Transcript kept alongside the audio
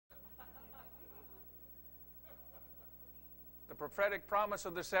prophetic promise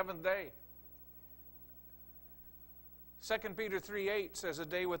of the seventh day. 2 Peter 3:8 says, a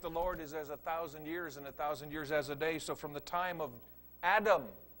day with the Lord is as 1,000 years, and 1,000 years as a day. So from the time of Adam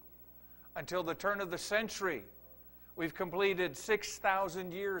until the turn of the century, we've completed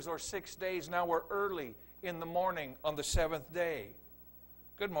 6,000 years or 6 days. Now we're early in the morning on the seventh day.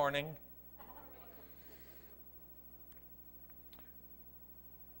 Good morning.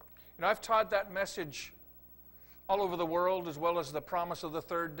 You know, I've taught that message all over the world, as well as the promise of the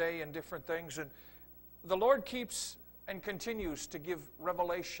third day and different things. And the Lord keeps and continues to give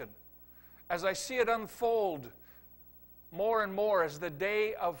revelation as I see it unfold more and more as the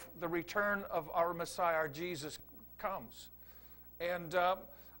day of the return of our Messiah, our Jesus, comes. And I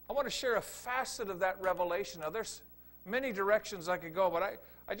want to share a facet of that revelation. Now, there's many directions I could go, but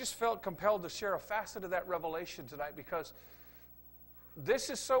I just felt compelled to share a facet of that revelation tonight, because this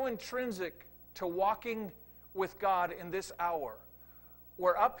is so intrinsic to walking with God in this hour,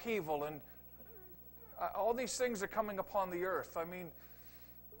 where upheaval and all these things are coming upon the earth. I mean,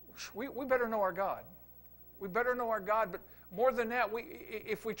 we better know our God. We better know our God, but more than that,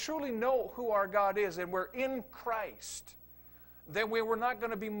 if we truly know who our God is and we're in Christ, then we're not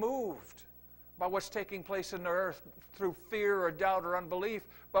going to be moved by what's taking place in the earth through fear or doubt or unbelief,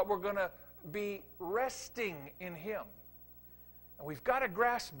 but we're going to be resting in Him. And we've got to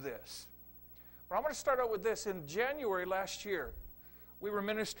grasp this. But I'm going to start out with this. In January last year, we were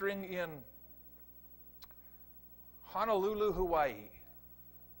ministering in Honolulu, Hawaii.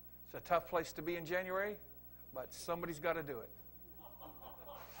 It's a tough place to be in January, but somebody's got to do it.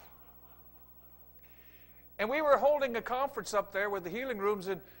 And we were holding a conference up there with the healing rooms,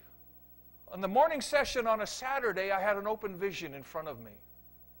 and on the morning session on a Saturday, I had an open vision in front of me.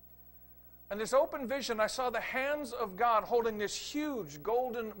 And this open vision, I saw the hands of God holding this huge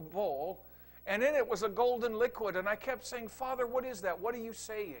golden bowl, and in it was a golden liquid. And I kept saying, Father, what is that? What are you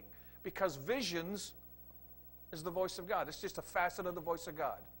saying? Because visions is the voice of God. It's just a facet of the voice of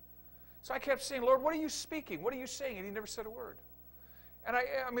God. So I kept saying, Lord, what are you speaking? What are you saying? And He never said a word. And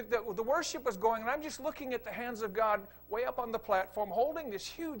I mean, the worship was going, and I'm just looking at the hands of God way up on the platform, holding this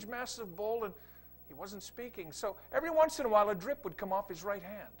huge, massive bowl, and He wasn't speaking. So every once in a while, a drip would come off His right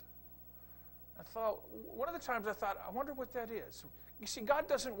hand. I thought, one of the times I thought, I wonder what that is. You see, God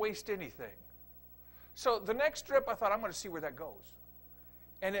doesn't waste anything. So the next drip, I thought, I'm going to see where that goes.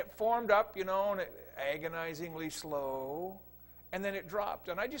 And it formed up, you know, and it agonizingly slow. And then it dropped.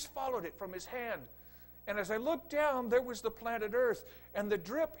 And I just followed it from His hand. And as I looked down, there was the planet Earth. And the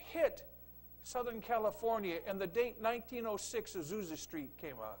drip hit Southern California. And the date 1906, Azusa Street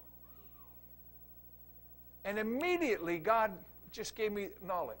came out. And immediately, God just gave me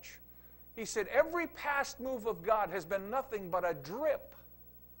knowledge. He said, every past move of God has been nothing but a drip,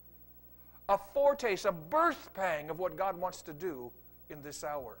 a foretaste, a birth pang of what God wants to do in this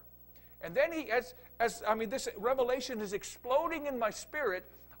hour. And then this revelation is exploding in my spirit.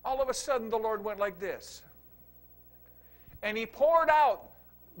 All of a sudden, the Lord went like this. And He poured out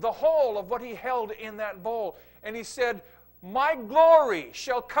the whole of what He held in that bowl. And He said, my glory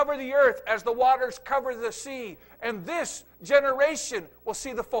shall cover the earth as the waters cover the sea. And this generation will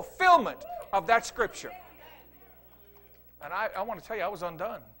see the fulfillment of that scripture. And I want to tell you, I was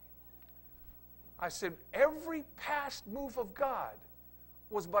undone. I said, every past move of God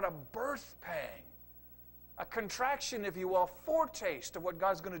was but a birth pang, a contraction, if you will, a foretaste of what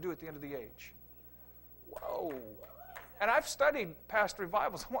God's going to do at the end of the age. Whoa. And I've studied past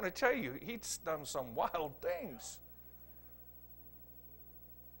revivals. I want to tell you, He's done some wild things.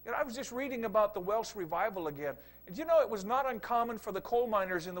 You know, I was just reading about the Welsh revival again. And you know, it was not uncommon for the coal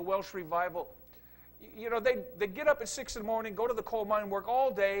miners in the Welsh revival. You know, they get up at 6 in the morning, go to the coal mine, work all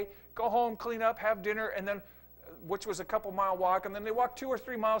day, go home, clean up, have dinner, and then, which was a couple-mile walk, and then they walk 2 or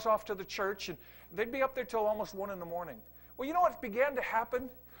 3 miles off to the church, and they'd be up there till almost 1 in the morning. Well, you know what began to happen?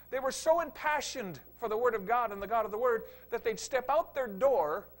 They were so impassioned for the Word of God and the God of the Word that they'd step out their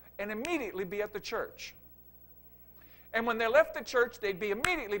door and immediately be at the church. And when they left the church, they'd be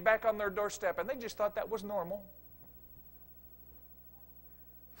immediately back on their doorstep, and they just thought that was normal.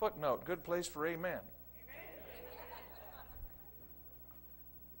 Footnote, good place for amen.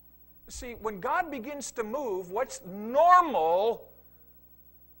 See, when God begins to move, what's normal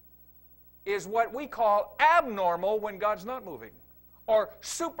is what we call abnormal when God's not moving, or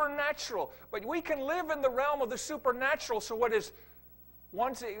supernatural. But we can live in the realm of the supernatural, so what is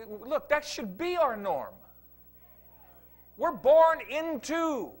once, look, that should be our norm. We're born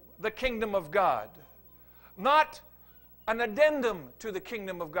into the kingdom of God, not an addendum to the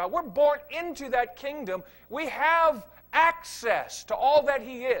kingdom of God. We're born into that kingdom. We have access to all that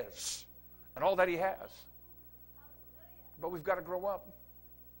He is and all that He has. But we've got to grow up.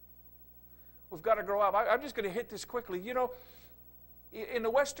 We've got to grow up. I'm just going to hit this quickly. You know, in the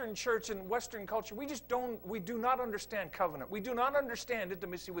Western church and Western culture, we do not understand covenant. We do not understand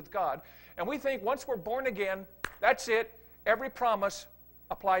intimacy with God. And we think once we're born again, that's it. Every promise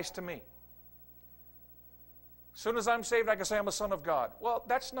applies to me. As soon as I'm saved, I can say I'm a son of God. Well,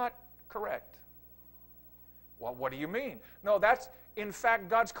 that's not correct. Well, what do you mean? No, that's, in fact,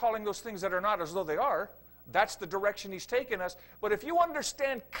 God's calling those things that are not as though they are. That's the direction He's taken us. But if you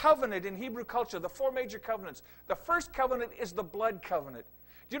understand covenant in Hebrew culture, the 4 major covenants, the first covenant is the blood covenant.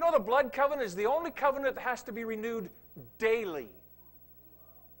 Do you know the blood covenant is the only covenant that has to be renewed daily?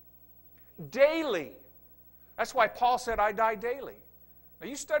 Daily. That's why Paul said, I die daily. Now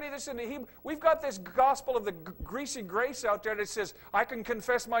you study this in the Hebrew. We've got this gospel of the greasy grace out there that says, I can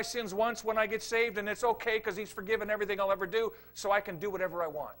confess my sins once when I get saved, and it's okay because He's forgiven everything I'll ever do, so I can do whatever I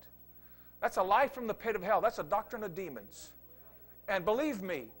want. That's a lie from the pit of hell. That's a doctrine of demons. And believe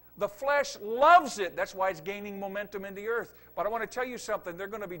me, the flesh loves it. That's why it's gaining momentum in the earth. But I want to tell you something. They're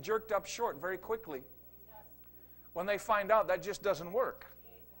going to be jerked up short very quickly when they find out that just doesn't work.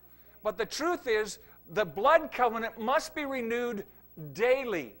 But the truth is, the blood covenant must be renewed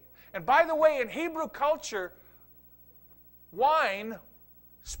daily. And by the way, in Hebrew culture, wine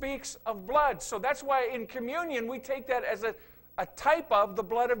speaks of blood. So that's why in communion we take that as a type of the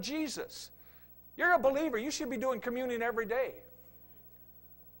blood of Jesus. You're a believer. You should be doing communion every day.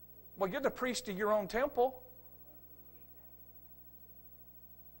 Well, you're the priest of your own temple.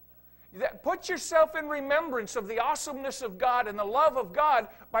 Put yourself in remembrance of the awesomeness of God and the love of God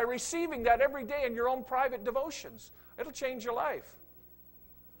by receiving that every day in your own private devotions. It'll change your life.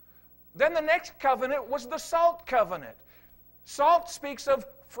 Then the next covenant was the salt covenant. Salt speaks of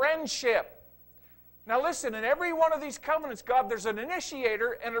friendship. Now listen, in every one of these covenants, there's an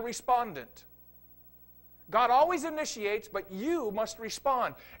initiator and a respondent. God always initiates, but you must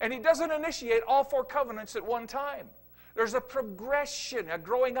respond. And He doesn't initiate all 4 covenants at one time. There's a progression, a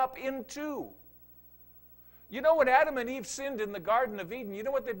growing up into. You know, when Adam and Eve sinned in the Garden of Eden, you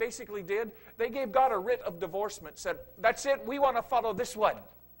know what they basically did? They gave God a writ of divorcement, said, that's it, we want to follow this one.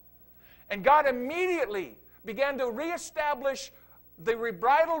 And God immediately began to reestablish the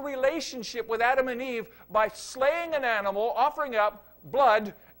bridal relationship with Adam and Eve by slaying an animal, offering up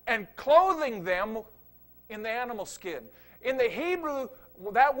blood, and clothing them in the animal skin. In the Hebrew,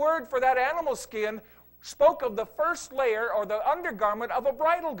 that word for that animal skin spoke of the first layer or the undergarment of a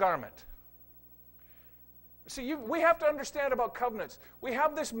bridal garment. See, we have to understand about covenants. We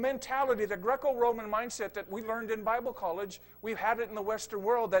have this mentality, the Greco-Roman mindset that we learned in Bible college. We've had it in the Western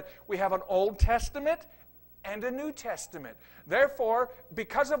world, that we have an Old Testament and a New Testament. Therefore,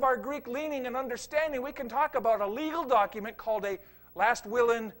 because of our Greek leaning and understanding, we can talk about a legal document called a last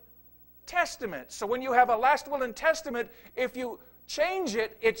will and testament. So when you have a last will and testament, if you change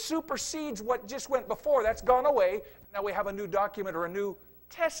it, it supersedes what just went before. That's gone away. Now we have a new document or a new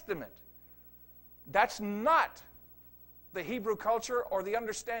testament. That's not the Hebrew culture or the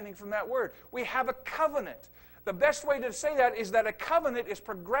understanding from that word. We have a covenant. The best way to say that is that a covenant is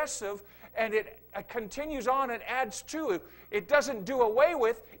progressive and it continues on and adds to. It doesn't do away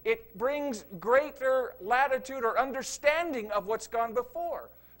with. It brings greater latitude or understanding of what's gone before.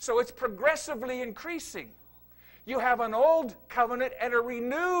 So it's progressively increasing. You have an old covenant and a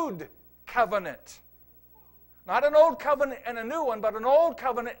renewed covenant. Not an old covenant and a new one, but an old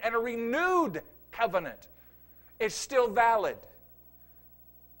covenant and a renewed covenant. It's still valid.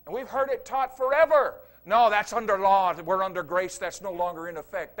 And we've heard it taught forever. No, that's under law. We're under grace. That's no longer in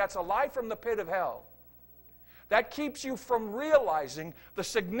effect. That's a lie from the pit of hell. That keeps you from realizing the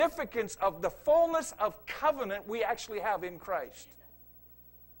significance of the fullness of covenant we actually have in Christ.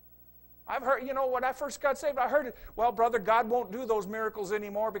 I've heard, when I first got saved, I heard it, well, brother, God won't do those miracles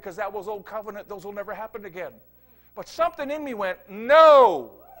anymore because that was old covenant. Those will never happen again. But something in me went,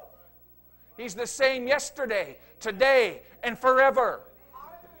 no. He's the same yesterday, today, and forever.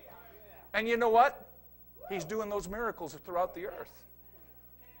 And you know what? He's doing those miracles throughout the earth.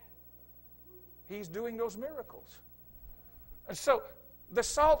 He's doing those miracles. And so the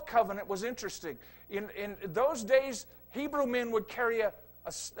salt covenant was interesting. In those days, Hebrew men would carry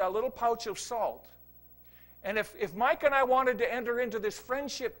a little pouch of salt. And if Mike and I wanted to enter into this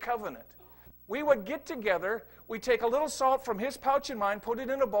friendship covenant, we would get together, we'd take a little salt from his pouch and mine, put it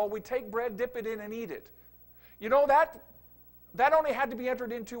in a bowl, we'd take bread, dip it in, and eat it. You know, that only had to be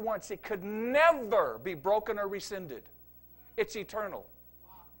entered into once. It could never be broken or rescinded. It's eternal.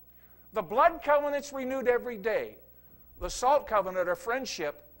 The blood covenant's renewed every day. The salt covenant or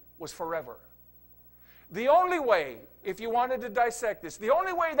friendship was forever. The only way, if you wanted to dissect this, the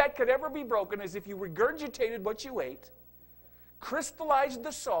only way that could ever be broken is if you regurgitated what you ate crystallized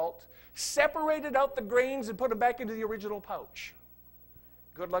the salt, separated out the grains, and put them back into the original pouch.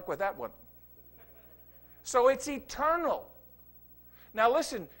 Good luck with that one. So it's eternal. Now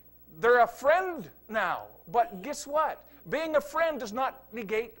listen, they're a friend now, but guess what? Being a friend does not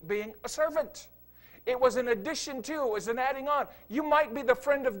negate being a servant. It was an addition to, it was an adding on. You might be the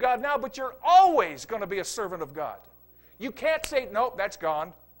friend of God now, but you're always going to be a servant of God. You can't say, nope, that's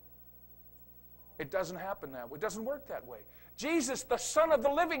gone. It doesn't happen that way. It doesn't work that way. Jesus, the Son of the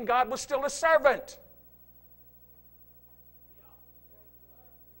living God, was still a servant.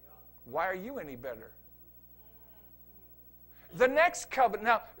 Why are you any better? The next covenant,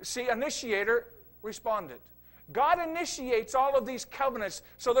 now, see, initiator responded. God initiates all of these covenants,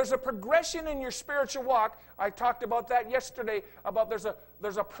 so there's a progression in your spiritual walk. I talked about that yesterday, about there's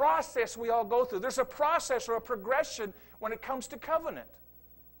a process we all go through. There's a process or a progression when it comes to covenant.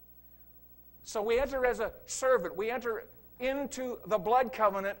 So we enter as a servant. We enter into the blood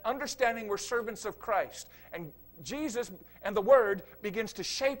covenant, understanding we're servants of Christ. And Jesus and the Word begins to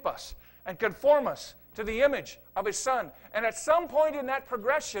shape us and conform us to the image of His Son. And at some point in that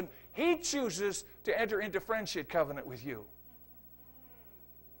progression, He chooses to enter into friendship covenant with you.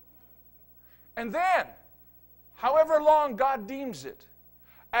 And then, however long God deems it,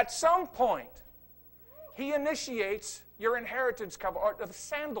 at some point, He initiates your inheritance covenant, or the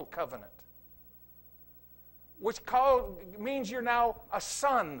sandal covenant, which means you're now a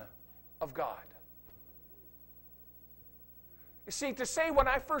son of God. You see, to say when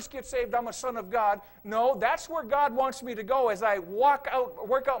I first get saved, I'm a son of God, no, that's where God wants me to go as I work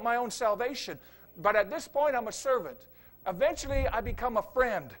out my own salvation. But at this point, I'm a servant. Eventually, I become a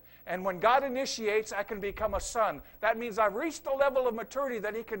friend. And when God initiates, I can become a son. That means I've reached a level of maturity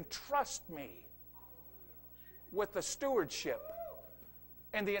that He can trust me with the stewardship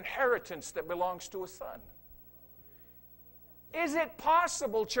and the inheritance that belongs to a son. Is it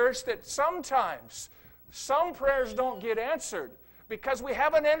possible, church, that sometimes some prayers don't get answered because we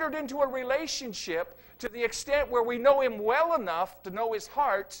haven't entered into a relationship to the extent where we know Him well enough to know His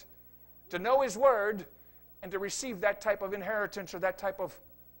heart, to know His Word, and to receive that type of inheritance or that type of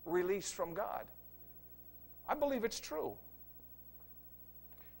release from God? I believe it's true.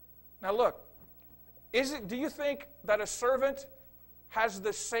 Now look, do you think that a servant has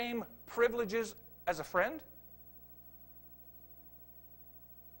the same privileges as a friend?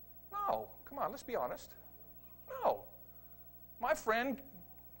 No. Come on, let's be honest. No. My friend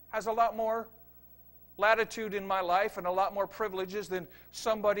has a lot more latitude in my life and a lot more privileges than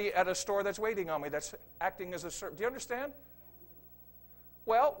somebody at a store that's waiting on me, that's acting as a servant. Do you understand?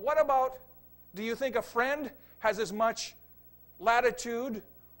 Well, what about, do you think a friend has as much latitude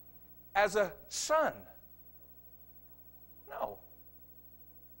as a son? No.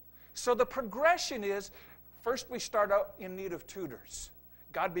 So the progression is, first we start out in need of tutors.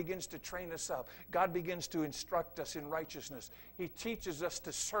 God begins to train us up. God begins to instruct us in righteousness. He teaches us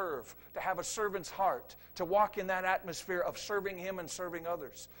to serve, to have a servant's heart, to walk in that atmosphere of serving Him and serving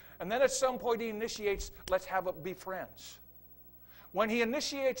others. And then at some point He initiates, let's be friends. When He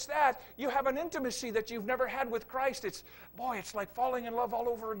initiates that, you have an intimacy that you've never had with Christ. It's like falling in love all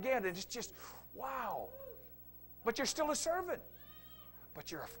over again. It's just, wow. But you're still a servant. But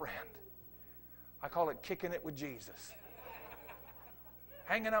you're a friend. I call it kicking it with Jesus.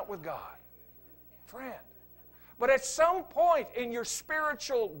 Hanging out with God. Friend. But at some point in your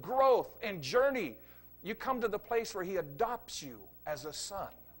spiritual growth and journey, you come to the place where He adopts you as a son.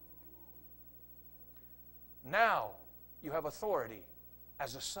 Now, you have authority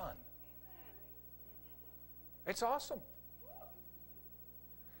as a son. It's awesome.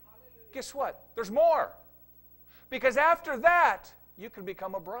 Guess what? There's more. Because after that, you can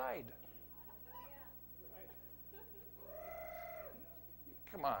become a bride.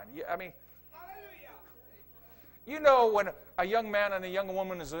 Come on. I mean, you know when a young man and a young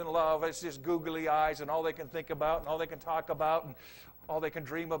woman is in love, it's just googly eyes and all they can think about and all they can talk about and all they can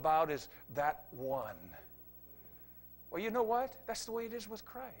dream about is that one. Well, you know what? That's the way it is with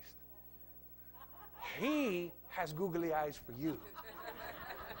Christ. He has googly eyes for you.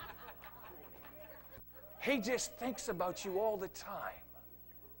 He just thinks about you all the time.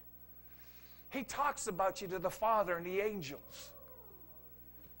 He talks about you to the Father and the angels.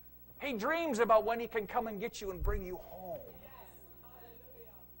 He dreams about when He can come and get you and bring you home.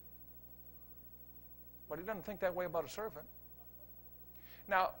 But He doesn't think that way about a servant.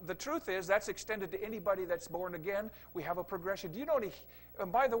 Now, the truth is, that's extended to anybody that's born again. We have a progression. Do you know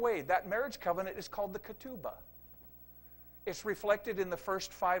and by the way, that marriage covenant is called the ketubah. It's reflected in the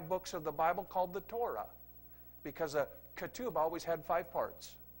first 5 books of the Bible called the Torah, because a ketubah always had 5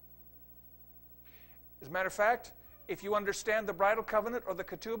 parts. As a matter of fact, If you understand the bridal covenant or the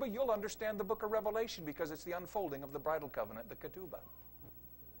ketubah, you'll understand the book of Revelation because it's the unfolding of the bridal covenant, the ketubah.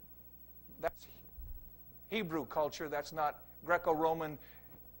 That's Hebrew culture. That's not Greco-Roman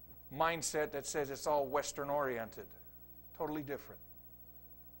mindset that says it's all Western-oriented. Totally different.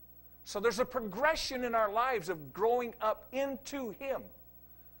 So there's a progression in our lives of growing up into Him.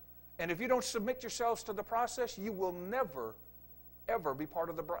 And if you don't submit yourselves to the process, you will never, ever be part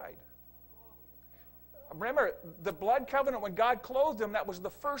of the bride. Remember, the blood covenant, when God clothed them, that was the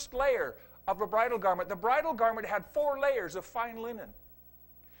first layer of a bridal garment. The bridal garment had 4 layers of fine linen.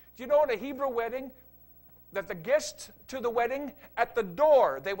 Do you know in a Hebrew wedding that the guests to the wedding, at the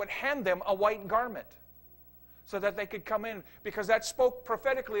door, they would hand them a white garment so that they could come in, because that spoke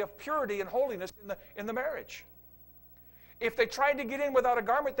prophetically of purity and holiness in the marriage. If they tried to get in without a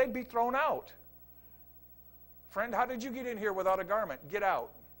garment, they'd be thrown out. Friend, how did you get in here without a garment? Get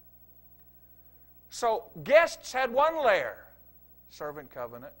out. So guests had 1 layer, servant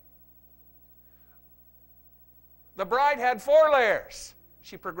covenant. The bride had 4 layers.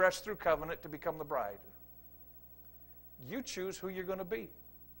 She progressed through covenant to become the bride. You choose who you're going to be.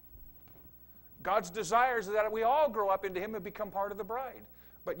 God's desire is that we all grow up into Him and become part of the bride.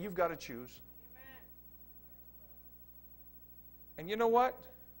 But you've got to choose. And you know what?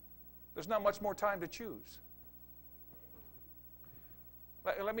 There's not much more time to choose.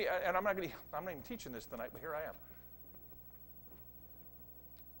 Let me, and I'm not even teaching this tonight, but here I am.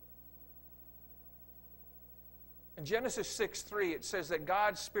 In Genesis 6:3, it says that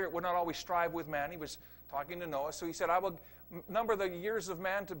God's Spirit would not always strive with man. He was talking to Noah, so He said, I will number the years of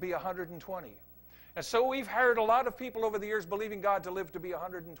man to be 120. And so we've heard a lot of people over the years believing God to live to be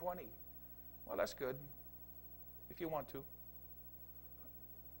 120. Well, that's good, if you want to.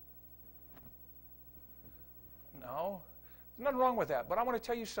 No, there's nothing wrong with that. But I want to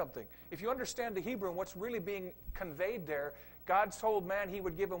tell you something. If you understand the Hebrew and what's really being conveyed there, God told man He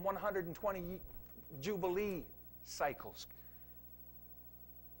would give him 120 Jubilee cycles.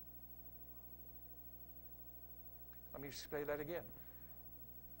 Let me say that again.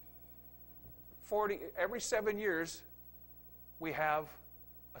 Every 7 years, we have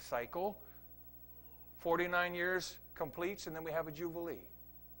a cycle. 49 years completes, and then we have a Jubilee.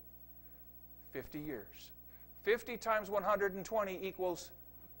 50 years. 50 times 120 equals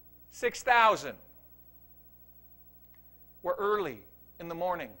 6,000. We're early in the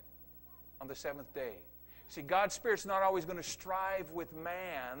morning on the 7th day. See, God's Spirit's not always going to strive with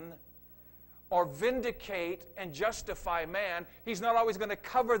man or vindicate and justify man. He's not always going to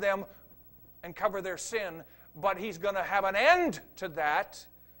cover them and cover their sin, but He's going to have an end to that,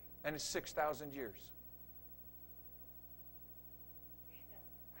 and it's 6,000 years.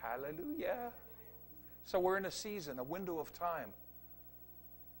 Hallelujah. So we're in a season, a window of time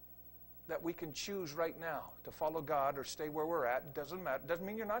that we can choose right now to follow God or stay where we're at. It doesn't matter. It doesn't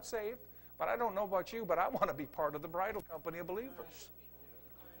mean you're not saved. But I don't know about you, but I want to be part of the bridal company of believers.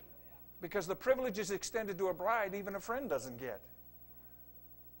 Because the privilege is extended to a bride even a friend doesn't get.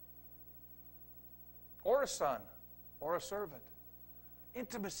 Or a son, or a servant.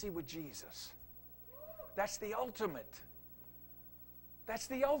 Intimacy with Jesus. That's the ultimate. That's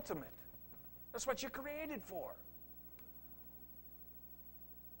the ultimate. That's what you're created for.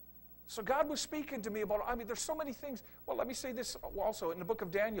 So God was speaking to me about, there's so many things. Well, let me say this also in the book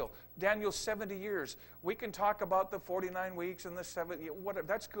of Daniel. Daniel's 70 years. We can talk about the 49 weeks and the 70, whatever.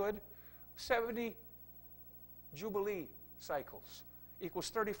 That's good. 70 Jubilee cycles equals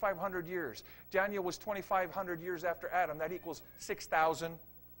 3,500 years. Daniel was 2,500 years after Adam. That equals 6,000.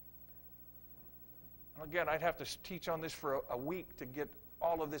 Again, I'd have to teach on this for a week to get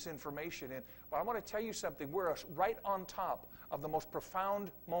all of this information in. But I want to tell you something. We're right on top of the most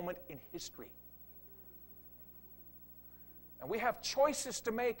profound moment in history. And we have choices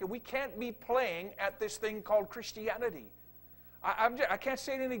to make, and we can't be playing at this thing called Christianity. I can't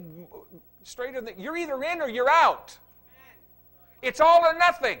say it any straighter than that. You're either in or you're out. It's all or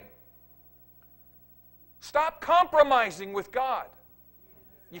nothing. Stop compromising with God.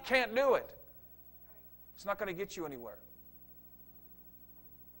 You can't do it. It's not going to get you anywhere.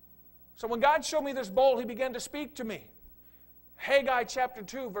 So when God showed me this bowl, He began to speak to me. Haggai chapter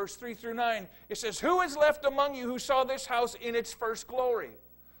 2, verse 3 through 9, it says, Who is left among you who saw this house in its first glory?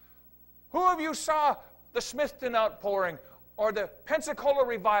 Who of you saw the Smithton outpouring, or the Pensacola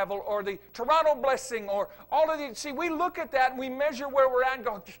revival, or the Toronto blessing, or all of these? See, we look at that and we measure where we're at and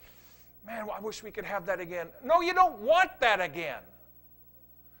go, man, I wish we could have that again. No, you don't want that again.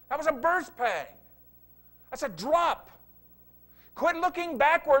 That was a birth pang. That's a drop. Quit looking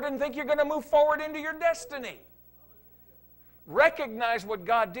backward and think you're going to move forward into your destiny. Recognize what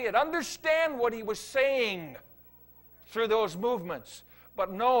God did. Understand what He was saying. through those movements,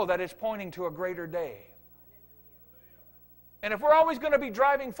 but know that it's pointing to a greater day. And if we're always going to be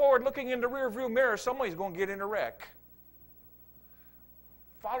driving forward, looking in the rearview mirror, somebody's going to get in a wreck.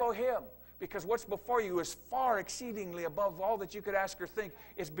 Follow Him, because what's before you is far exceedingly above all that you could ask or think.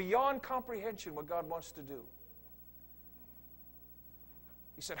 It's beyond comprehension what God wants to do.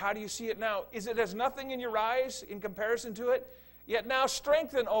 He said, how do you see it now? Is it as nothing in your eyes in comparison to it? Yet now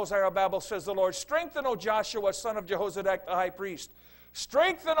strengthen, O Zerubbabel, says the Lord. Strengthen, O Joshua, son of Jehozadak, the high priest.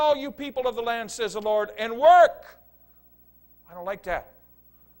 Strengthen all you people of the land, says the Lord, and work. I don't like that.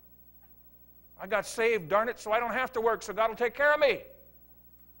 I got saved, darn it, so I don't have to work, so God will take care of me.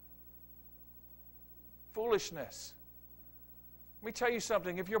 Foolishness. Let me tell you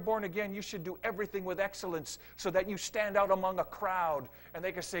something. If you're born again, you should do everything with excellence so that you stand out among a crowd and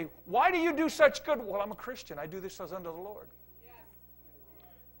they can say, why do you do such good? Well, I'm a Christian. I do this as unto the Lord. Yes.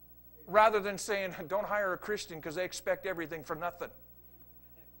 Rather than saying, don't hire a Christian because they expect everything for nothing.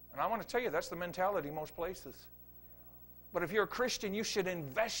 And I want to tell you, that's the mentality most places. But if you're a Christian, you should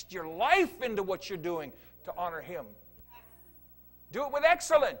invest your life into what you're doing to honor Him. Do it with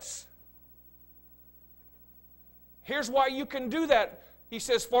excellence. Here's why you can do that. He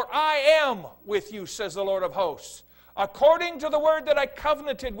says, for I am with you, says the Lord of hosts, according to the word that I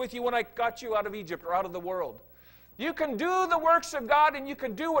covenanted with you when I got you out of Egypt or out of the world. You can do the works of God and you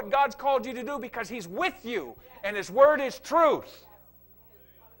can do what God's called you to do because He's with you and His word is truth.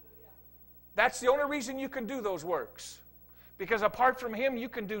 That's the only reason you can do those works. Because apart from Him, you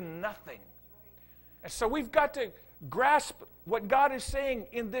can do nothing. And so we've got to grasp what God is saying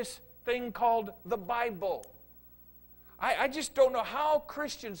in this thing called the Bible. I just don't know how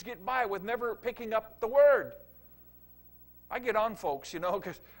Christians get by with never picking up the Word. I get on folks,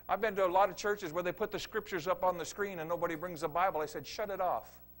 because I've been to a lot of churches where they put the Scriptures up on the screen and nobody brings the Bible. I said, shut it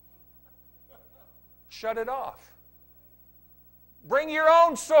off. Shut it off. Bring your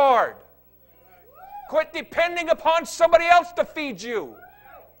own sword. Quit depending upon somebody else to feed you.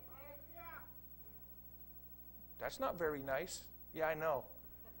 That's not very nice. Yeah, I know.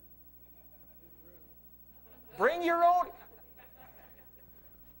 Bring your own.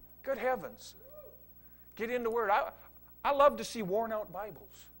 Good heavens. Get in the Word. I love to see worn out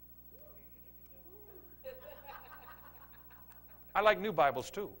Bibles. I like new Bibles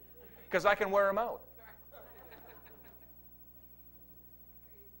too, because I can wear them out.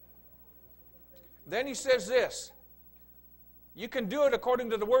 Then he says this, you can do it according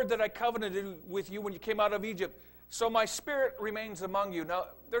to the word that I covenanted with you when you came out of Egypt. So my Spirit remains among you. Now,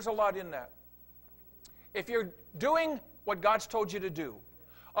 there's a lot in that. If you're doing what God's told you to do,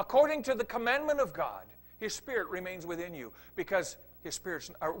 according to the commandment of God, His Spirit remains within you because His Spirit's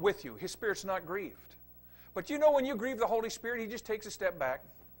with you. His Spirit's not grieved. But when you grieve the Holy Spirit, He just takes a step back.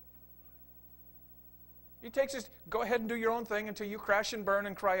 He takes us, go ahead and do your own thing until you crash and burn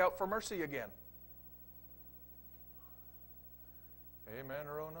and cry out for mercy again. Amen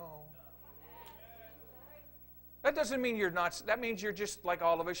or oh no. That doesn't mean you're not, that means you're just like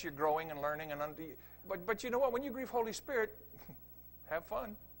all of us, you're growing and learning. But you know what, when you grieve Holy Spirit, have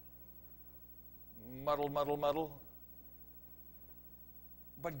fun. Muddle, muddle, muddle.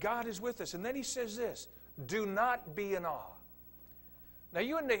 But God is with us. And then He says this, do not be in awe. Now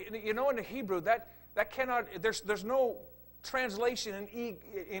in the Hebrew, that cannot, there's no translation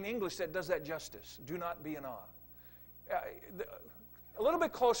in English that does that justice. Do not be in awe. A little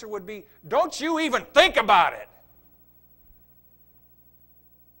bit closer would be, don't you even think about it.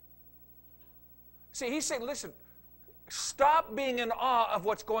 See, He's saying, listen, stop being in awe of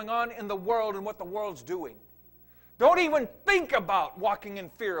what's going on in the world and what the world's doing. Don't even think about walking in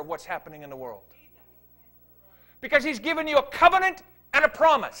fear of what's happening in the world. Because He's given you a covenant and a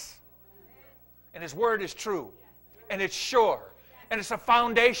promise. And His word is true. And it's sure. And it's a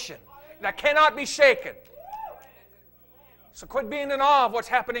foundation that cannot be shaken. So quit being in awe of what's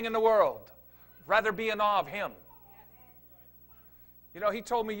happening in the world. Rather be in awe of Him. He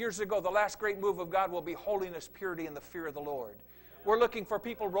told me years ago, the last great move of God will be holiness, purity, and the fear of the Lord. We're looking for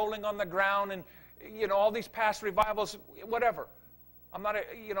people rolling on the ground and, all these past revivals, whatever. I'm not,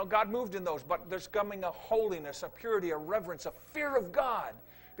 God moved in those, but there's coming a holiness, a purity, a reverence, a fear of God,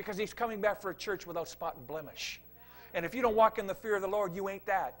 because He's coming back for a church without spot and blemish. And if you don't walk in the fear of the Lord, you ain't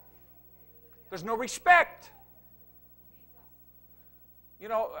that. There's no respect.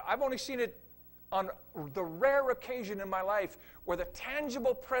 I've only seen it on the rare occasion in my life where the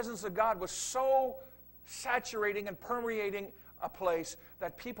tangible presence of God was so saturating and permeating a place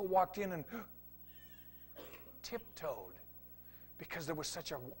that people walked in and tiptoed because there was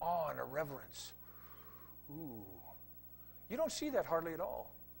such an awe and a reverence. Ooh. You don't see that hardly at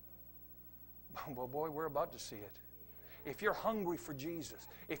all. Well, boy, we're about to see it. If you're hungry for Jesus,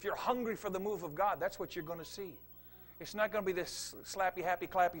 if you're hungry for the move of God, that's what you're going to see. It's not going to be this slappy, happy,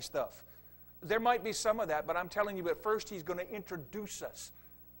 clappy stuff. There might be some of that, but I'm telling you, but first He's going to introduce us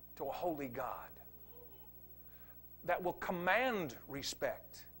to a holy God that will command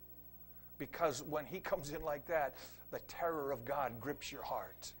respect. Because when He comes in like that, the terror of God grips your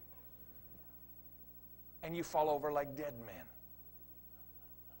heart. And you fall over like dead men.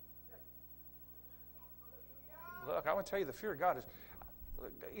 Look, I want to tell you, the fear of God is,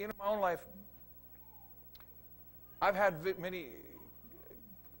 in my own life, I've had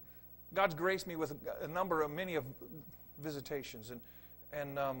God's graced me with many of visitations,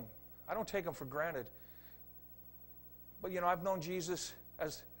 and I don't take them for granted. But, I've known Jesus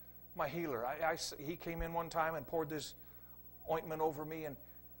as my healer. He came in one time and poured this ointment over me and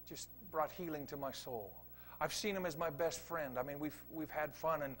just brought healing to my soul. I've seen Him as my best friend. I mean, we've had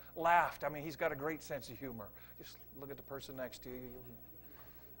fun and laughed. I mean, He's got a great sense of humor. Just look at the person next to you.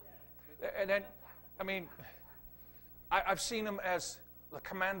 And then, I mean, I've seen Him as the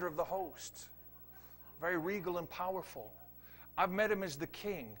commander of the host, very regal and powerful. I've met Him as the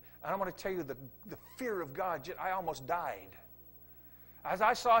King. And I want to tell you, the fear of God, I almost died. As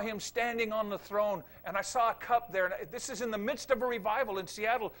I saw Him standing on the throne, and I saw a cup there, and this is in the midst of a revival in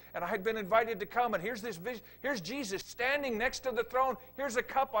Seattle, and I had been invited to come, and here's this vision. Here's Jesus standing next to the throne. Here's a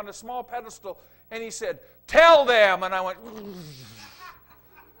cup on a small pedestal, and He said, "Tell them," and I went,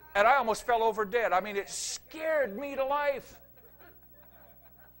 and I almost fell over dead. I mean, it scared me to life.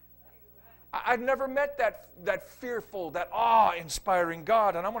 I'd never met that fearful, that awe-inspiring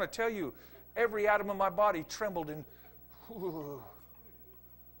God, and I'm going to tell you, every atom of my body trembled and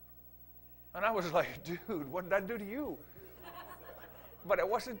and I was like, dude, what did I do to you? But it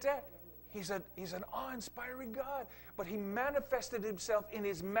wasn't that. He's an awe-inspiring God. But He manifested Himself in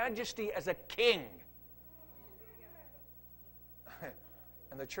His majesty as a king.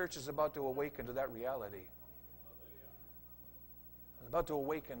 And the church is about to awaken to that reality. It's about to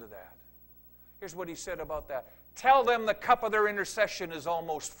awaken to that. Here's what He said about that. Tell them the cup of their intercession is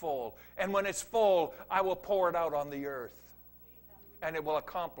almost full. And when it's full, I will pour it out on the earth. And it will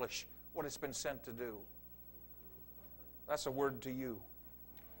accomplish what it's been sent to do. That's a word to you.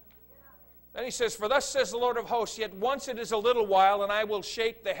 Then He says, "For thus says the Lord of hosts, yet once it is a little while, and I will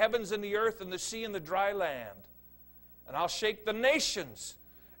shake the heavens and the earth and the sea and the dry land. And I'll shake the nations,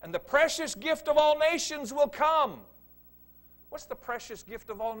 and the precious gift of all nations will come." What's the precious gift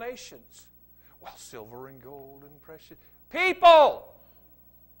of all nations? Well, silver and gold and precious people.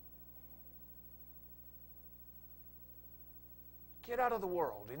 Get out of the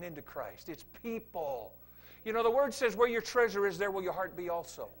world and into Christ. It's people. The Word says, where your treasure is, there will your heart be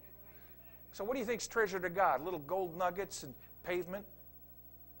also. So what do you think's treasure to God? Little gold nuggets and pavement?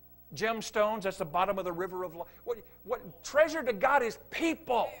 Gemstones, that's the bottom of the river of life. What treasure to God is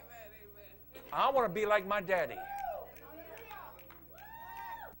people. I want to be like my daddy.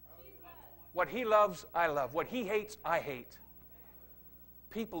 What He loves, I love. What He hates, I hate.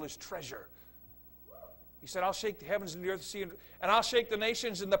 People is treasure. He said, I'll shake the heavens and the earth, the sea, and I'll shake the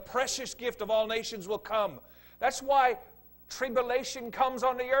nations, and the precious gift of all nations will come. That's why tribulation comes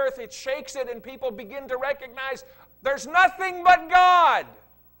on the earth. It shakes it, and people begin to recognize there's nothing but God.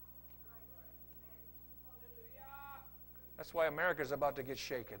 That's why America's about to get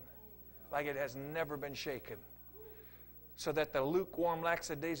shaken like it has never been shaken. So that the lukewarm,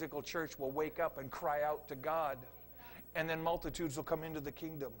 lackadaisical church will wake up and cry out to God. And then multitudes will come into the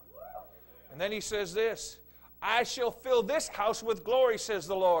kingdom. And then He says this, "I shall fill this house with glory, says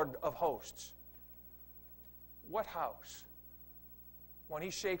the Lord of hosts." What house? When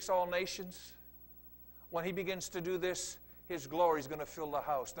He shakes all nations, when He begins to do this, His glory is going to fill the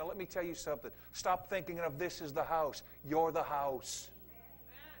house. Now let me tell you something. Stop thinking of this as the house. You're the house.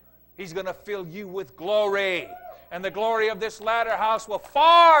 He's going to fill you with glory. And the glory of this latter house will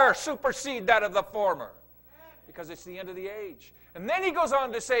far supersede that of the former. Because it's the end of the age. And then He goes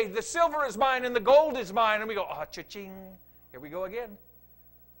on to say, the silver is mine and the gold is mine. And we go, cha-ching. Here we go again.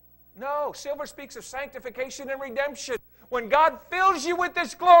 No, silver speaks of sanctification and redemption. When God fills you with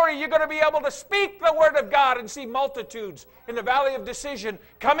this glory, you're going to be able to speak the Word of God and see multitudes in the valley of decision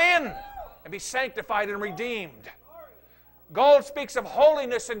come in and be sanctified and redeemed. Gold speaks of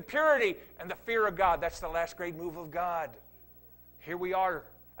holiness and purity and the fear of God. That's the last great move of God. Here we are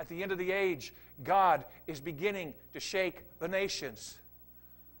at the end of the age. God is beginning to shake the nations.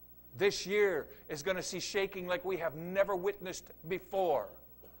 This year is going to see shaking like we have never witnessed before.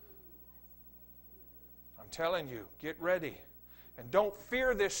 I'm telling you, get ready. And don't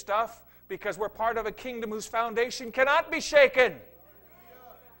fear this stuff because we're part of a kingdom whose foundation cannot be shaken.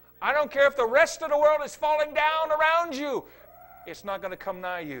 I don't care if the rest of the world is falling down around you. It's not going to come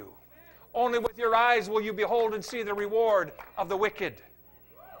nigh you. Only with your eyes will you behold and see the reward of the wicked.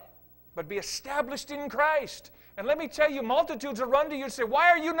 But be established in Christ. And let me tell you, multitudes will run to you and say, why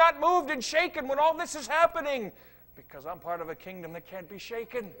are you not moved and shaken when all this is happening? Because I'm part of a kingdom that can't be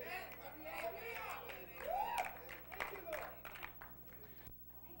shaken.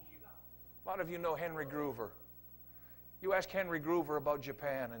 A lot of you know Henry Groover. You ask Henry Groover about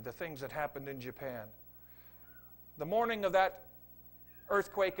Japan and the things that happened in Japan. The morning of that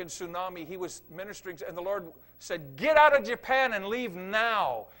earthquake and tsunami, he was ministering, and the Lord said, get out of Japan and leave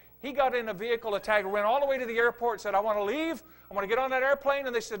now. He got in a vehicle attack, went all the way to the airport, said, I want to leave. I want to get on that airplane.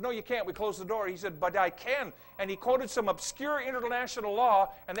 And they said, no, you can't. We closed the door. He said, but I can. And he quoted some obscure international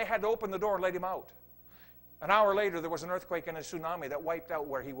law, and they had to open the door and let him out. An hour later, there was an earthquake and a tsunami that wiped out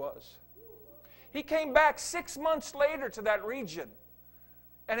where he was. He came back 6 months later to that region,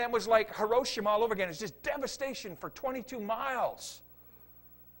 and it was like Hiroshima all over again. It's just devastation for 22 miles.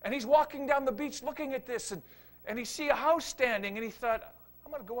 And he's walking down the beach looking at this, and he see a house standing, and he thought,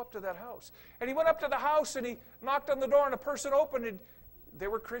 I'm going to go up to that house. And he went up to the house, and he knocked on the door, and a person opened, and they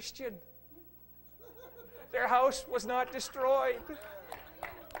were Christian. Their house was not destroyed.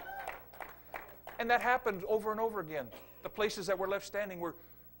 And that happened over and over again. The places that were left standing were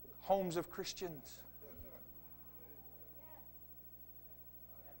homes of Christians.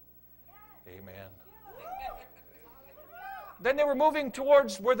 Amen. Then they were moving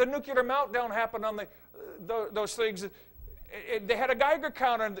towards where the nuclear meltdown happened on those things. They had a Geiger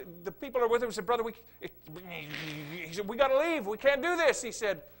counter, and the people who were with him said, brother, he said, we got to leave. We can't do this. He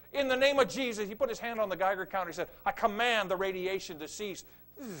said, in the name of Jesus. He put his hand on the Geiger counter. He said, I command the radiation to cease.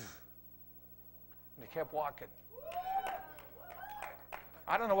 And they kept walking.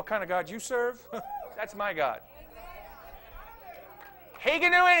 I don't know what kind of God you serve. That's my God. He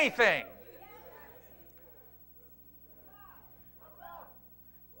can do anything.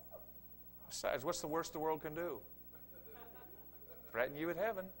 Besides, what's the worst the world can do? Threaten you with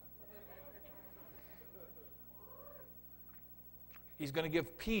heaven. He's going to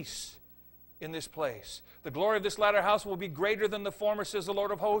give peace in this place. The glory of this latter house will be greater than the former, says the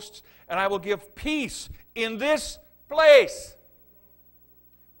Lord of hosts, and I will give peace in this place.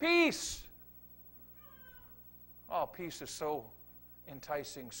 Peace. Oh, peace is so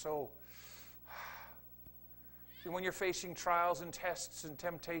enticing, so... When you're facing trials and tests and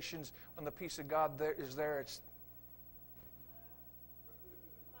temptations, when the peace of God is there, it's...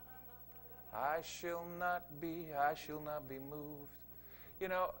 I shall not be moved. You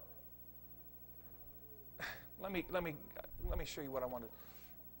know, let me show you what I wanted.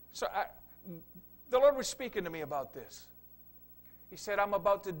 So the Lord was speaking to me about this. He said, I'm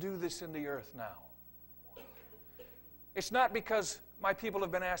about to do this in the earth now. It's not because my people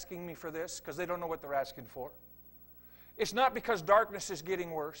have been asking me for this, because they don't know what they're asking for. It's not because darkness is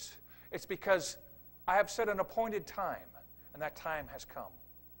getting worse. It's because I have set an appointed time, and that time has come.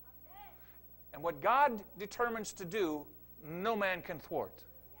 And what God determines to do, no man can thwart.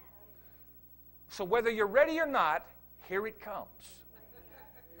 So whether you're ready or not, here it comes.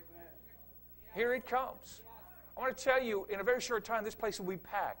 Here it comes. I want to tell you, in a very short time, this place will be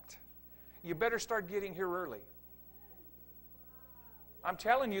packed. You better start getting here early. I'm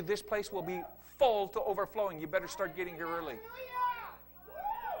telling you, this place will be full to overflowing. You better start getting here early.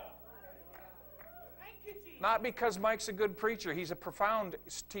 Not because Mike's a good preacher. He's a profound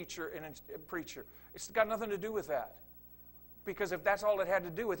teacher and preacher. It's got nothing to do with that. Because if that's all it had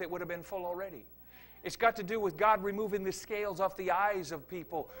to do with, it would have been full already. It's got to do with God removing the scales off the eyes of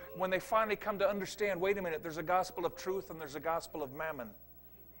people when they finally come to understand, wait a minute, there's a gospel of truth and there's a gospel of mammon.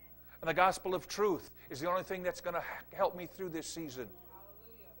 And the gospel of truth is the only thing that's going to help me through this season.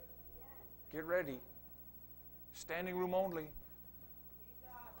 Get ready. Standing room only.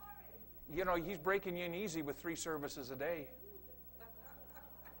 You know, he's breaking you in easy with 3 services a day.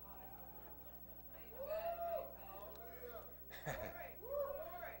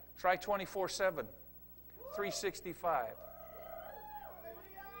 Try 24/7, 365.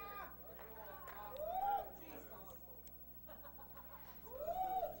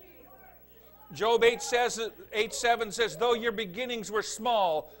 Job 8:7 says, though your beginnings were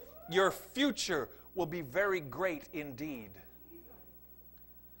small, your future will be very great indeed.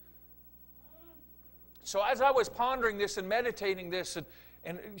 So as I was pondering this and meditating this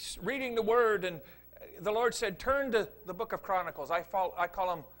and reading the Word, and the Lord said, turn to the book of Chronicles. I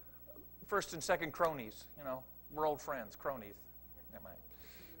call them 1st and 2nd cronies. You know, we're old friends, cronies. Never mind.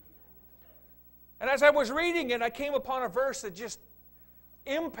 And as I was reading it, I came upon a verse that just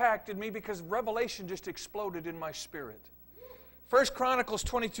impacted me because revelation just exploded in my spirit. 1 Chronicles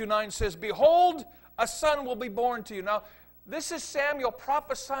 22:9 says, "Behold, a son will be born to you." Now, this is Samuel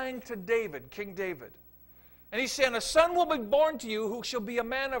prophesying to David, King David. And he's saying, "A son will be born to you who shall be a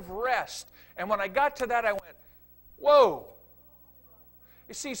man of rest." And when I got to that, I went, whoa.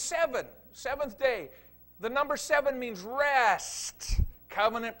 You see, seventh day. The number 7 means rest.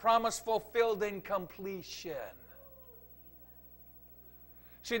 Covenant promise fulfilled in completion.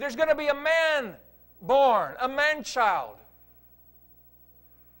 See, there's going to be a man born, a man-child,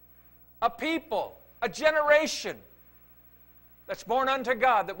 a people, a generation that's born unto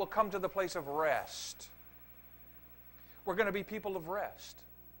God that will come to the place of rest. We're going to be people of rest.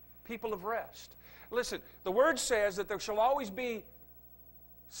 People of rest. Listen, the Word says that there shall always be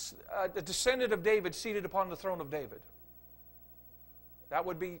the descendant of David seated upon the throne of David. That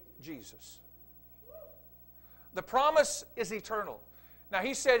would be Jesus. The promise is eternal. Now,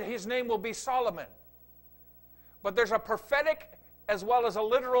 he said his name will be Solomon. But there's a prophetic as well as a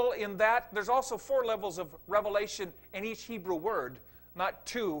literal in that. There's also 4 levels of revelation in each Hebrew word, not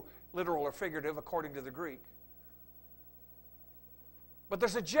 2, literal or figurative, according to the Greek. But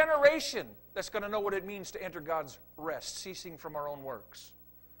there's a generation that's going to know what it means to enter God's rest, ceasing from our own works.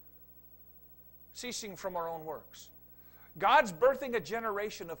 Ceasing from our own works. God's birthing a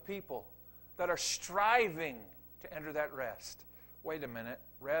generation of people that are striving to enter that rest. Wait a minute.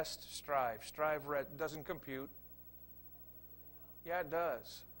 Rest, strive. Strive, rest. Doesn't compute. Yeah, it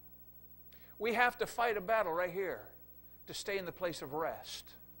does. We have to fight a battle right here to stay in the place of rest.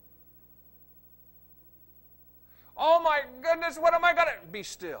 Oh my goodness, what am I going to... Be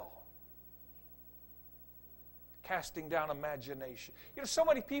still. Casting down imagination. You know, so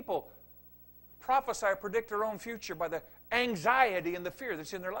many people prophesy or predict their own future by the anxiety and the fear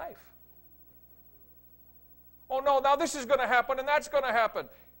that's in their life. Oh no, now this is going to happen and that's going to happen.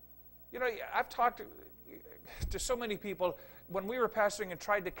 You know, I've talked to so many people when we were pastoring and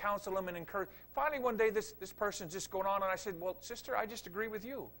tried to counsel them and encourage. Finally one day this person's just going on and I said, "Well, sister, I just agree with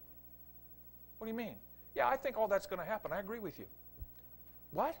you." "What do you mean?" "Yeah, I think all that's going to happen. I agree with you."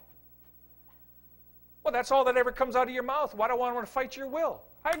 "What?" "Well, that's all that ever comes out of your mouth. Why do I want to fight your will?"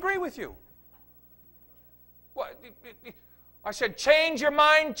 "I agree with you." What? I said, change your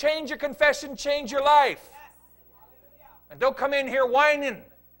mind, change your confession, change your life. And don't come in here whining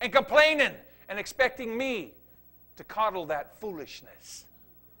and complaining and expecting me to coddle that foolishness.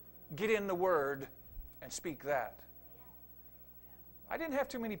 Get in the Word and speak that. I didn't have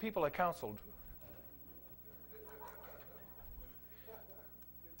too many people I counseled.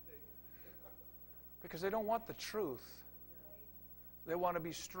 Because they don't want the truth. They want to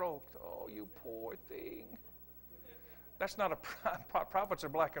be stroked. "Oh, you poor thing." That's not a... Prophets are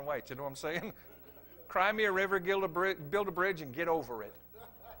black and white, you know what I'm saying? Cry me a river, build a bridge, and get over it.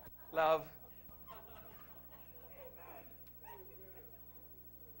 Love.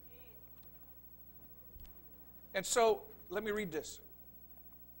 And so, let me read this.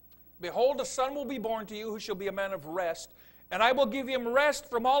 "Behold, a son will be born to you who shall be a man of rest, and I will give him rest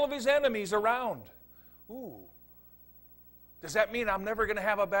from all of his enemies around." Ooh. Does that mean I'm never going to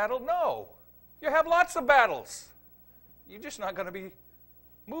have a battle? No. You have lots of battles. You're just not going to be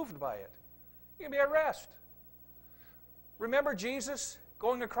moved by it. You're going to be at rest. Remember Jesus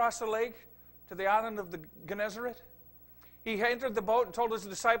going across the lake to the island of the Gennesaret? He entered the boat and told his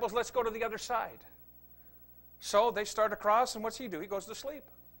disciples, "Let's go to the other side." So they start across, and what's he do? He goes to sleep.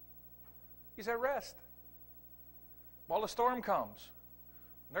 He's at rest. While the storm comes,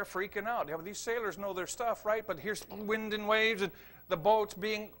 and they're freaking out. You know, these sailors know their stuff, right? But here's wind and waves, and the boat's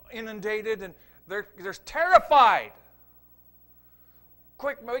being inundated, and they're terrified.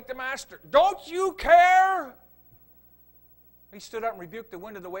 "Quick, wake the master. Don't you care?" He stood up and rebuked the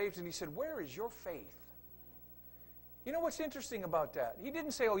wind and the waves, and he said, "Where is your faith?" You know what's interesting about that? He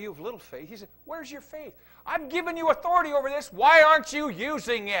didn't say, "Oh, you have little faith." He said, "Where's your faith? I've given you authority over this. Why aren't you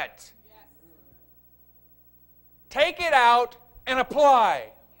using it?" Yes. Take it out and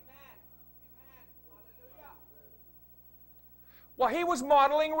apply. Amen. Amen. Well, he was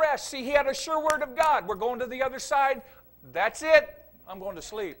modeling rest. See, he had a sure word of God. We're going to the other side. That's it. I'm going to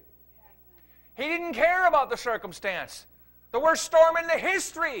sleep. He didn't care about the circumstance. The worst storm in the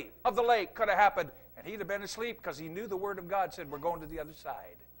history of the lake could have happened, and he'd have been asleep because he knew the Word of God said, "We're going to the other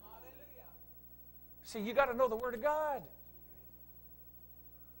side." Hallelujah. See, you got to know the Word of God.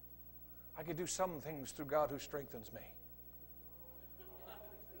 I can do some things through God who strengthens me.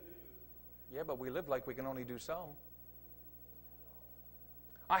 Yeah, but we live like we can only do some.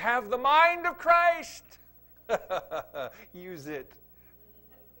 I have the mind of Christ. Use it.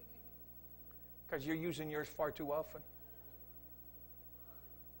 Because you're using yours far too often.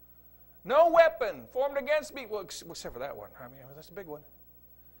 No weapon formed against me. Well, except for that one. I mean, that's a big one.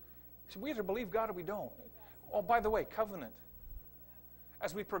 So we either believe God or we don't. Oh, by the way, covenant.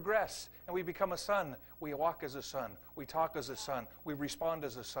 As we progress and we become a son, we walk as a son. We talk as a son. We respond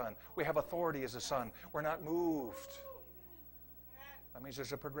as a son. We have authority as a son. We're not moved. That means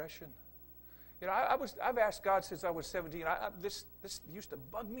there's a progression. You know, I've asked God since I was 17. This used to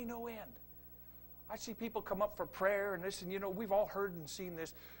bug me no end. I see people come up for prayer and this, and you know, we've all heard and seen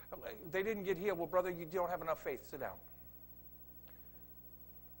this. They didn't get healed. Well, brother, you don't have enough faith. Sit down.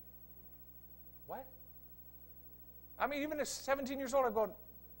 What? I mean, even at 17 years old, I'm going,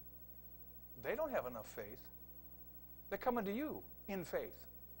 they don't have enough faith. They're coming to you in faith.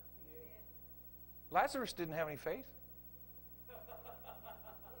 Lazarus didn't have any faith.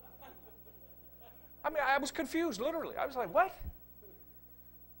 I mean, I was confused, literally. I was like, what?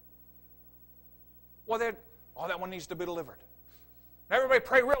 Well, that one needs to be delivered. Everybody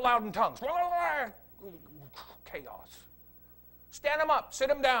pray real loud in tongues. Chaos. Stand them up. Sit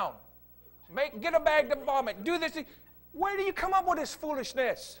them down. Get a bag to vomit. Do this. Where do you come up with this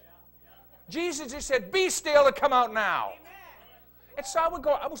foolishness? Jesus just said, be still and come out now. And so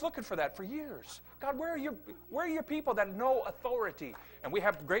I was looking for that for years. God, where are your people that know authority? And we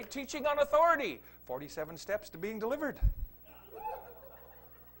have great teaching on authority. 47 steps to being delivered.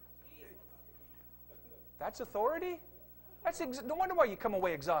 That's authority? No wonder why you come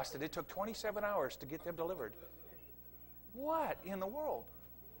away exhausted. It took 27 hours to get them delivered. What in the world?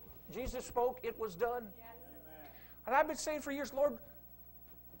 Jesus spoke, it was done. Yes. And I've been saying for years, Lord,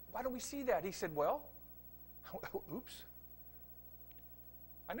 why don't we see that? He said, well, oops.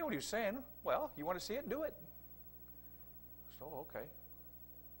 I knew what he was saying. Well, you want to see it? Do it. So, okay.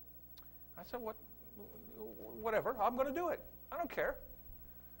 I said, whatever, I'm going to do it. I don't care.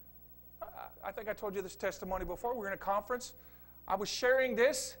 I think I told you this testimony before. We were in a conference. I was sharing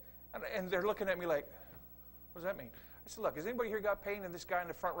this, and they're looking at me like, what does that mean? I said, look, has anybody here got pain? And this guy in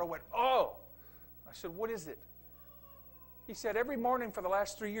the front row went, oh. I said, what is it? He said every morning for the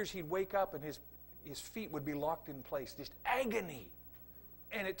last 3 years, he'd wake up and his feet would be locked in place. Just agony.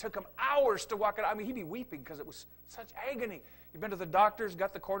 And it took him hours to walk it out. I mean, he'd be weeping because it was such agony. He'd been to the doctors,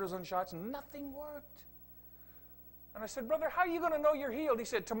 got the cortisone shots, and nothing worked. And I said, brother, how are you going to know you're healed? He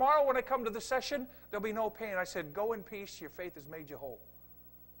said, tomorrow when I come to the session, there'll be no pain. I said, go in peace. Your faith has made you whole.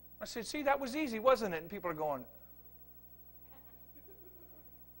 I said, see, that was easy, wasn't it? And people are going.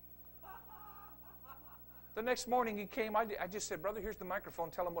 The next morning he came, I just said, brother, here's the microphone.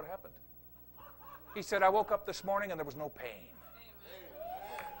 Tell him what happened. He said, I woke up this morning and there was no pain.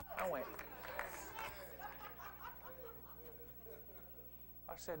 I went.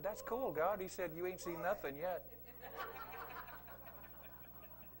 I said, that's cool, God. He said, you ain't seen nothing yet.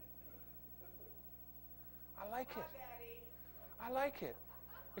 I like it. I like it.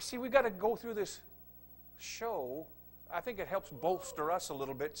 You see, we've got to go through this show. I think it helps bolster us a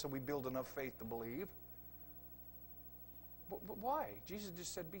little bit so we build enough faith to believe. But why? Jesus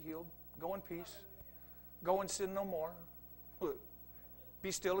just said, be healed. Go in peace. Go and sin no more.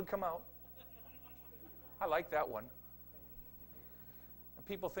 Be still and come out. I like that one. And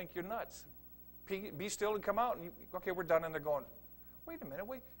people think you're nuts. Be still and come out. And okay, we're done. And they're going, wait a minute.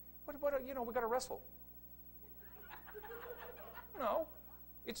 What, we got to wrestle. No,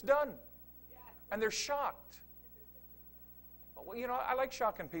 it's done. And they're shocked. Well, I like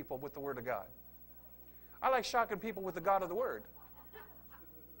shocking people with the Word of God. I like shocking people with the God of the Word.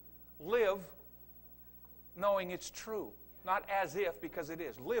 Live knowing it's true. Not as if, because it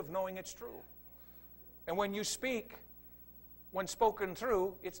is. Live knowing it's true. And when you speak, when spoken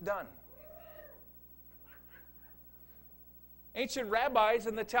through, it's done. Ancient rabbis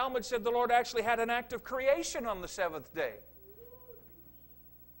in the Talmud said the Lord actually had an act of creation on the seventh day.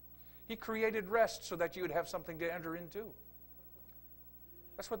 He created rest so that you would have something to enter into.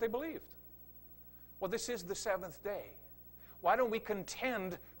 That's what they believed. Well, this is the seventh day. Why don't we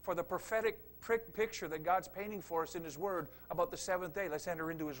contend for the prophetic picture that God's painting for us in His Word about the seventh day? Let's enter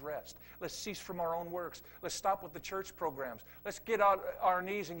into His rest. Let's cease from our own works. Let's stop with the church programs. Let's get on our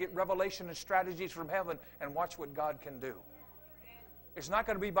knees and get revelation and strategies from heaven and watch what God can do. It's not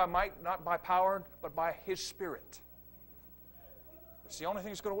going to be by might, not by power, but by His Spirit. It's the only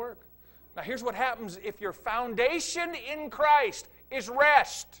thing that's going to work. Now here's what happens if your foundation in Christ is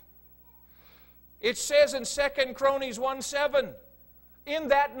rest. It says in 2 Chronicles 1:7, in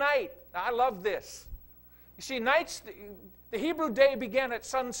that night. Now I love this. You see, nights, the Hebrew day began at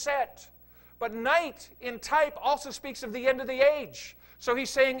sunset. But night in type also speaks of the end of the age. So he's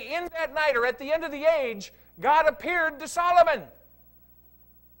saying in that night or at the end of the age, God appeared to Solomon.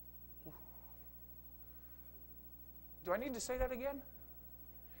 Do I need to say that again?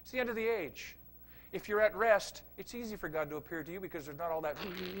 It It's the end of the age. If you're at rest, it's easy for God to appear to you because there's not all that.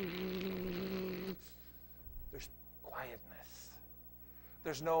 There's quietness.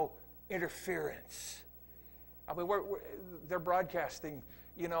 There's no interference. I mean, they're broadcasting.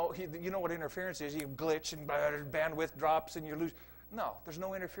 You know what interference is. You glitch and bandwidth drops and you lose. No, there's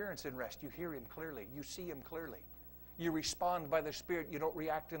no interference in rest. You hear Him clearly. You see Him clearly. You respond by the Spirit. You don't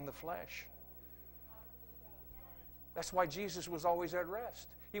react in the flesh. That's why Jesus was always at rest.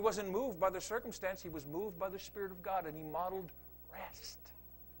 He wasn't moved by the circumstance. He was moved by the Spirit of God, and He modeled rest.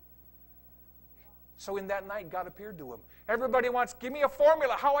 So in that night, God appeared to him. Everybody wants, give me a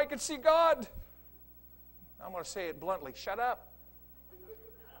formula how I can see God. I'm going to say it bluntly. Shut up.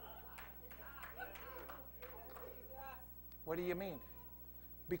 What do you mean?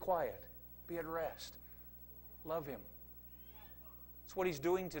 Be quiet. Be at rest. Love Him. It's what He's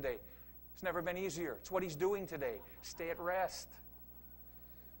doing today. It's never been easier. It's what He's doing today. Stay at rest.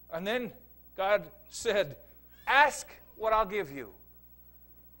 And then God said, ask what I'll give you.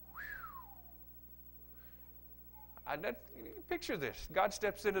 Picture this. God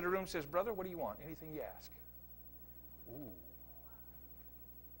steps into the room and says, brother, what do you want? Anything you ask. Ooh.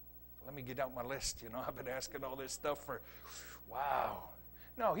 Let me get out my list. I've been asking all this stuff for, wow.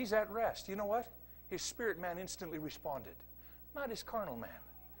 No, He's at rest. You know what? His spirit man instantly responded. Not his carnal man.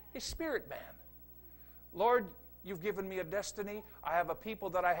 His spirit man. Lord, You've given me a destiny. I have a people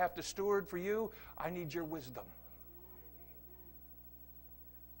that I have to steward for You. I need Your wisdom.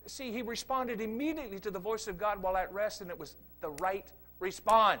 See, he responded immediately to the voice of God while at rest, and it was the right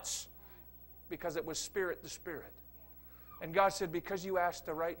response because it was spirit to spirit. And God said, because you asked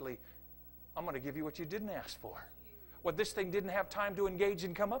rightly, I'm going to give you what you didn't ask for. What this thing didn't have time to engage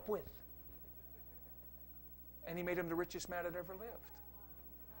and come up with. And He made him the richest man that ever lived.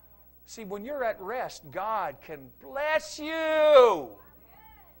 See, when you're at rest, God can bless you.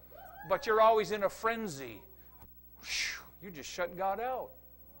 But you're always in a frenzy. You just shut God out.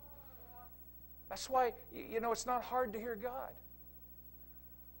 That's why, it's not hard to hear God.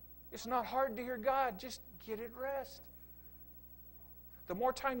 It's not hard to hear God. Just get at rest. The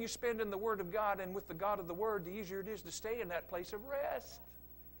more time you spend in the Word of God and with the God of the Word, the easier it is to stay in that place of rest.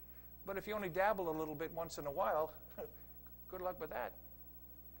 But if you only dabble a little bit once in a while, good luck with that.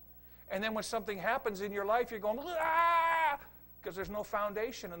 And then when something happens in your life, you're going, ah! Because there's no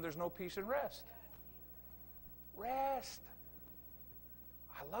foundation and there's no peace and rest. Rest.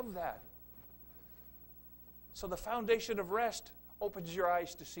 I love that. So the foundation of rest opens your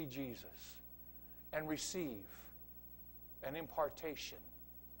eyes to see Jesus and receive an impartation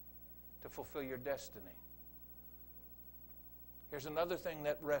to fulfill your destiny. Here's another thing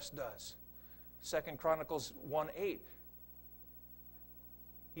that rest does. 2 Chronicles 1:8.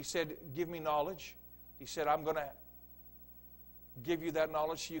 He said, give me knowledge. He said, I'm going to give you that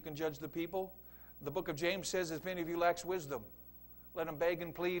knowledge so you can judge the people. The book of James says, if any of you lacks wisdom, let him beg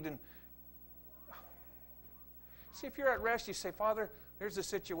and plead. And see, if you're at rest, you say, Father, there's a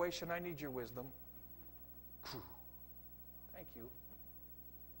situation. I need your wisdom. Thank you.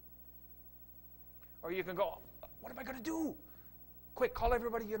 Or you can go, what am I going to do? Quick, call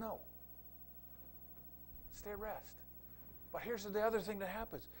everybody you know. Stay at rest. But here's the other thing that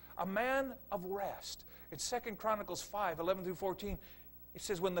happens. A man of rest. In 2 Chronicles 5:11-14, it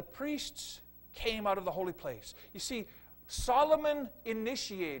says, when the priests came out of the holy place. You see, Solomon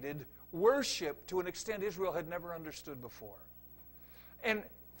initiated worship to an extent Israel had never understood before. And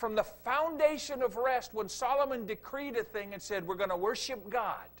from the foundation of rest, when Solomon decreed a thing and said, we're going to worship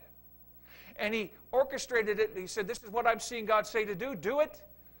God, and he orchestrated it, and he said, this is what I'm seeing God say to do it,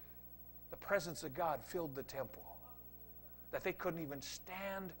 the presence of God filled the temple, that they couldn't even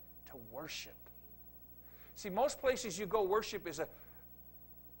stand to worship. See, most places you go, worship is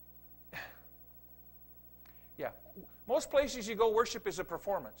most places you go, worship is a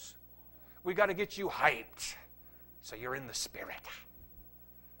performance. We got to get you hyped so you're in the Spirit.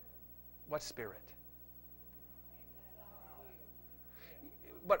 What Spirit?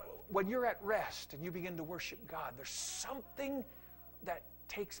 But when you're at rest and you begin to worship God, there's something that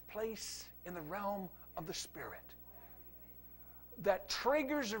takes place in the realm of the Spirit that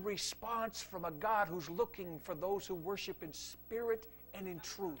triggers a response from a God who's looking for those who worship in spirit and in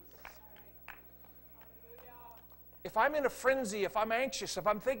truth. If I'm in a frenzy, if I'm anxious, if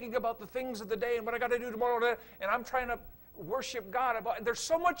I'm thinking about the things of the day and what I got to do tomorrow, and I'm trying to worship God, there's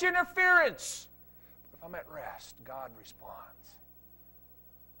so much interference. But if I'm at rest, God responds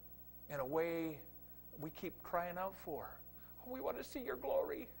in a way we keep crying out for. Oh, we want to see your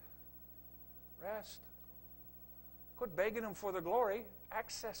glory. Rest. Quit begging Him for the glory.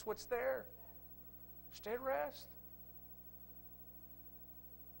 Access what's there. Stay at rest.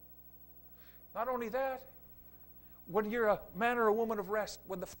 Not only that, when you're a man or a woman of rest,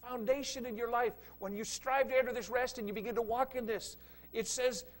 when the foundation in your life, when you strive to enter this rest and you begin to walk in this, it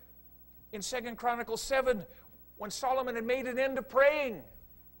says in 2 Chronicles 7, when Solomon had made an end of praying,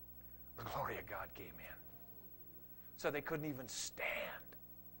 the glory of God came in. So they couldn't even stand.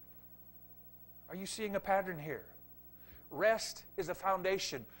 Are you seeing a pattern here? Rest is a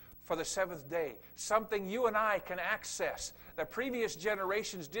foundation for the seventh day, something you and I can access that previous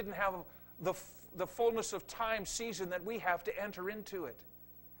generations didn't have the fullness of time season that we have to enter into it.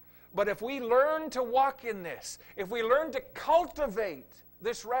 But if we learn to walk in this, if we learn to cultivate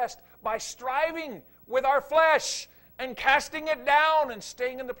this rest by striving with our flesh and casting it down and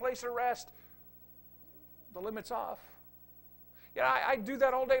staying in the place of rest, the limit's off. Yeah, I do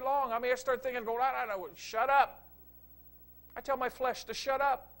that all day long. I mean, I start thinking, shut up. I tell my flesh to shut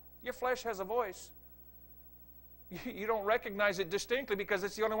up. Your flesh has a voice. You don't recognize it distinctly because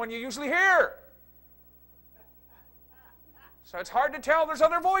it's the only one you usually hear. So it's hard to tell there's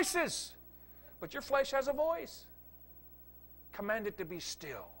other voices. But your flesh has a voice. Command it to be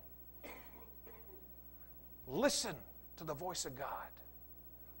still. Listen to the voice of God.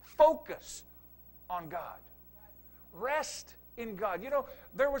 Focus on God. Rest in God. You know,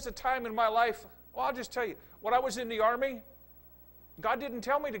 there was a time in my life, well, I'll just tell you, when I was in the army, God didn't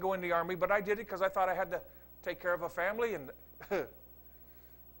tell me to go in the army, but I did it because I thought I had to take care of a family. And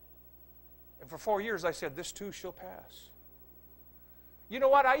for 4 years I said, this too shall pass. You know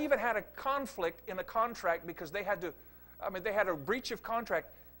what? I even had a conflict in a contract because they had a breach of contract.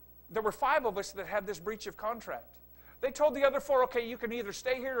 There were 5 of us that had this breach of contract. They told the other 4, okay, you can either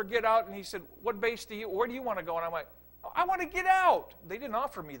stay here or get out. And he said, where do you want to go? And I'm like, I want to get out. They didn't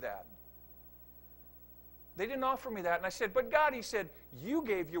offer me that. They didn't offer me that. And I said, but God, he said, you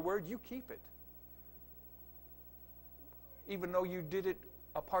gave your word, you keep it. Even though you did it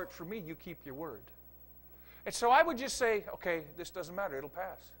apart from me, you keep your word. And so I would just say, okay, this doesn't matter, it'll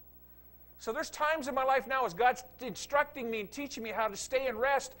pass. So there's times in my life now as God's instructing me and teaching me how to stay in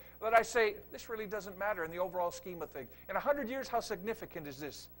rest that I say, this really doesn't matter in the overall scheme of things. In 100 years, how significant is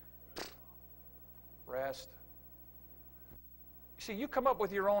this? Rest. See, you come up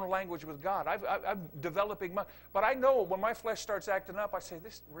with your own language with God. I'm developing mine. But I know when my flesh starts acting up, I say,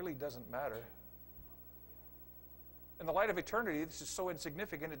 this really doesn't matter. In the light of eternity, this is so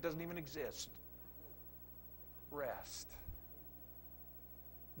insignificant, it doesn't even exist. Rest.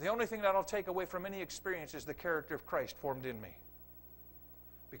 The only thing that I'll take away from any experience is the character of Christ formed in me.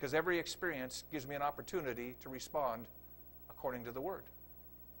 Because every experience gives me an opportunity to respond according to the Word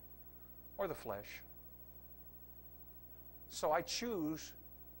or the flesh. So I choose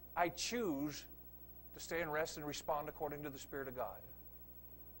to stay in rest and respond according to the Spirit of God.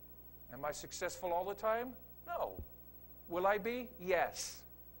 Am I successful all the time? No. Will I be? Yes.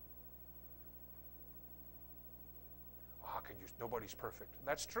 How can you? Nobody's perfect.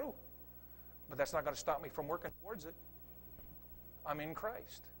 That's true. But that's not going to stop me from working towards it. I'm in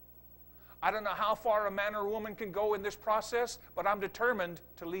Christ. I don't know how far a man or a woman can go in this process, but I'm determined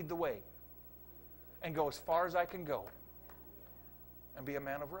to lead the way and go as far as I can go and be a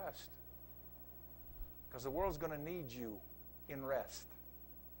man of rest. Because the world's going to need you in rest.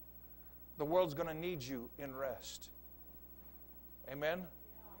 The world's going to need you in rest. Amen?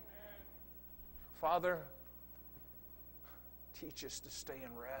 Father, teach us to stay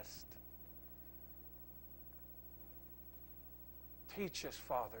in rest. Teach us,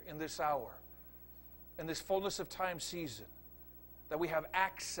 Father, in this hour, in this fullness of time season, that we have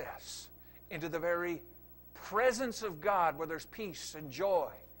access into the very presence of God where there's peace and joy.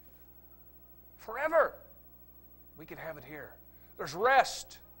 Forever. We can have it here. There's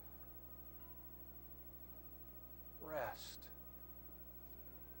rest. Rest.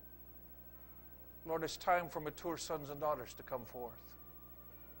 Lord, it's time for mature sons and daughters to come forth.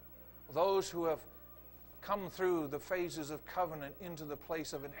 Those who have come through the phases of covenant into the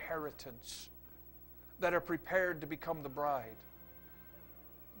place of inheritance, that are prepared to become the bride,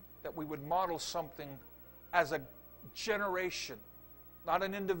 that we would model something as a generation, not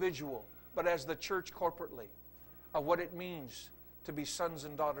an individual, but as the church corporately, of what it means to be sons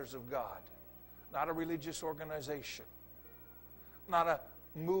and daughters of God. Not a religious organization, not a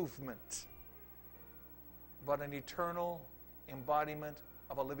movement, but an eternal embodiment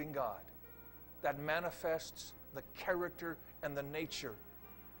of a living God that manifests the character and the nature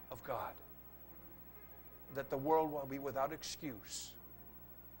of God, that the world will be without excuse.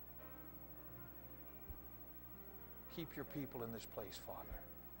 Keep your people in this place, Father.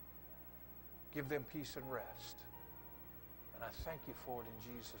 Give them peace and rest. And I thank you for it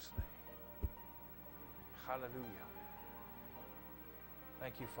in Jesus' name. Hallelujah.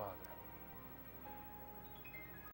 Thank you, Father.